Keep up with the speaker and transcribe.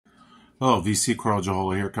Hello, VC Carl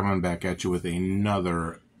Jahola here, coming back at you with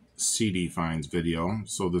another CD finds video.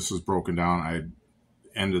 So this is broken down. I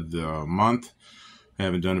ended the month. I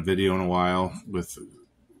haven't done a video in a while with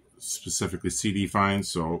specifically CD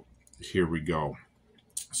finds, so here we go.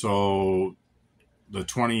 So the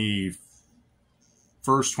 21st,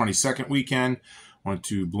 22nd weekend, went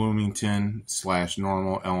to Bloomington /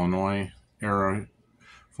 Normal, Illinois area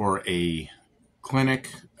for a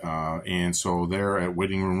clinic, and so there at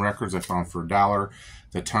Waiting Room Records I found for $1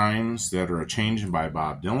 the Times That Are A-Changin' by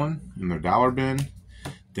Bob Dylan in their dollar bin.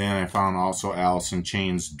 Then I found also Alice in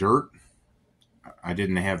Chains' Dirt. I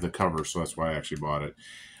didn't have the cover, so that's why I actually bought it.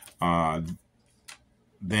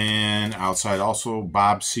 Then outside also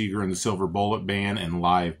Bob Seger and the Silver Bullet Band and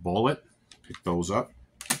Live Bullet. Picked those up.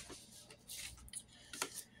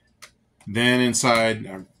 Then inside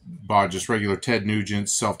I bought just regular Ted Nugent,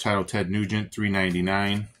 self-titled Ted Nugent,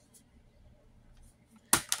 $3.99.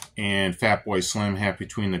 And Fatboy Slim, Half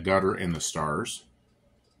Between the Gutter and the Stars.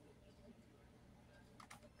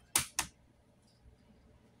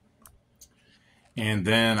 And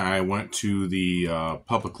then I went to the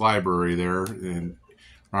public library there. And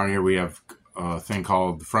around here we have a thing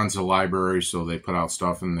called the Friends of the Library. So they put out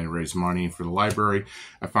stuff and they raise money for the library.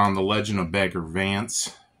 I found The Legend of Bagger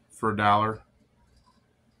Vance for $1.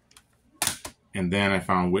 And then I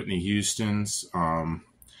found Whitney Houston's I'm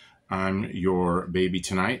Your Baby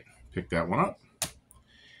Tonight. Picked that one up.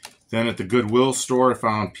 Then at the Goodwill store, I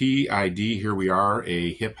found PID, Here We Are,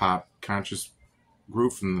 a hip-hop conscious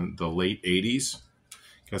group from the late 80s.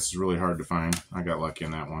 Guess it's really hard to find. I got lucky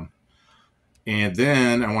on that one. And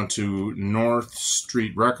then I went to North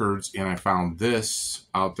Street Records, and I found this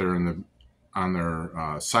out there on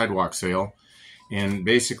their sidewalk sale. And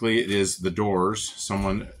basically it is The Doors.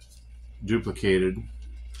 Someone duplicated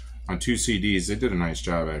on 2 CDs. They did a nice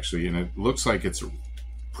job actually, and it looks like it's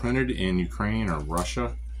printed in Ukraine or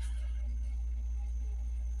Russia.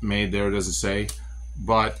 Made there, doesn't say,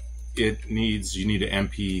 but you need an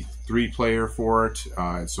MP3 player for it.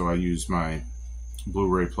 So I used my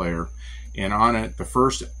Blu-ray player, and on it the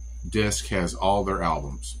first disc has all their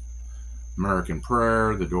albums: American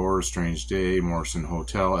Prayer, The Doors, Strange Day, Morrison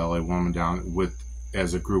Hotel, LA Woman, down with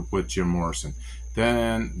as a group with Jim Morrison.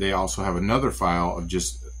 Then they also have another file of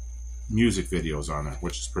just music videos on there,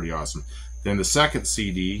 which is pretty awesome. Then the second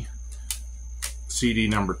CD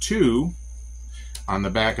number 2, on the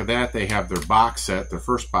back of that they have their box set, their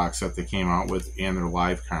first box set they came out with, and their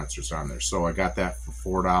live concerts on there. So I got that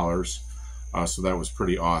for $4, so that was a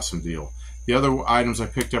pretty awesome deal. The other items I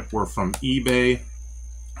picked up were from eBay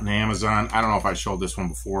and Amazon. I don't know if I showed this one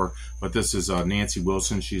before, but this is Nancy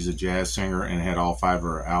Wilson. She's a jazz singer and had all 5 of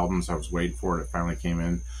her albums. I was waiting for it. It finally came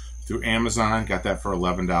in through Amazon. Got that for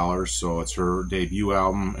 $11. So it's her debut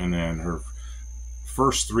album, and then her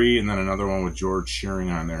first 3, and then another one with George Shearing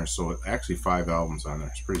on there. So actually 5 albums on there.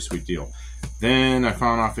 It's a pretty sweet deal. Then I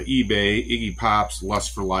found off of eBay Iggy Pop's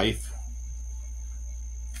Lust for Life.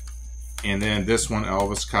 And then this one,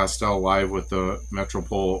 Elvis Costello live with the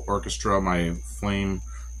Metropole Orchestra, My Flame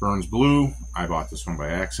Burns Blue. I bought this one by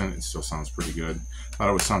accident. It still sounds pretty good. Thought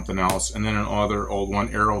it was something else. And then another old one,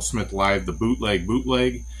 Aerosmith Live, the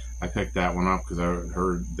Bootleg. I picked that one up because I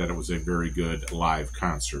heard that it was a very good live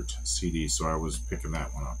concert CD, so I was picking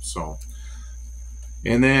that one up. So,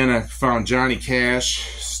 and then I found Johnny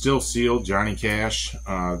Cash, still sealed. Johnny Cash,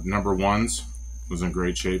 number 1s. Was in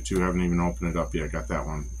great shape too. Haven't even opened it up yet. Got that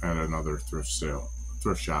one at another thrift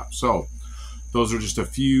shop. So those are just a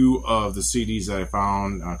few of the CDs that I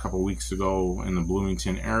found a couple weeks ago in the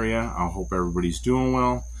Bloomington area. I hope everybody's doing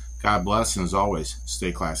well. God bless, and as always,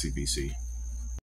 stay classy, VC.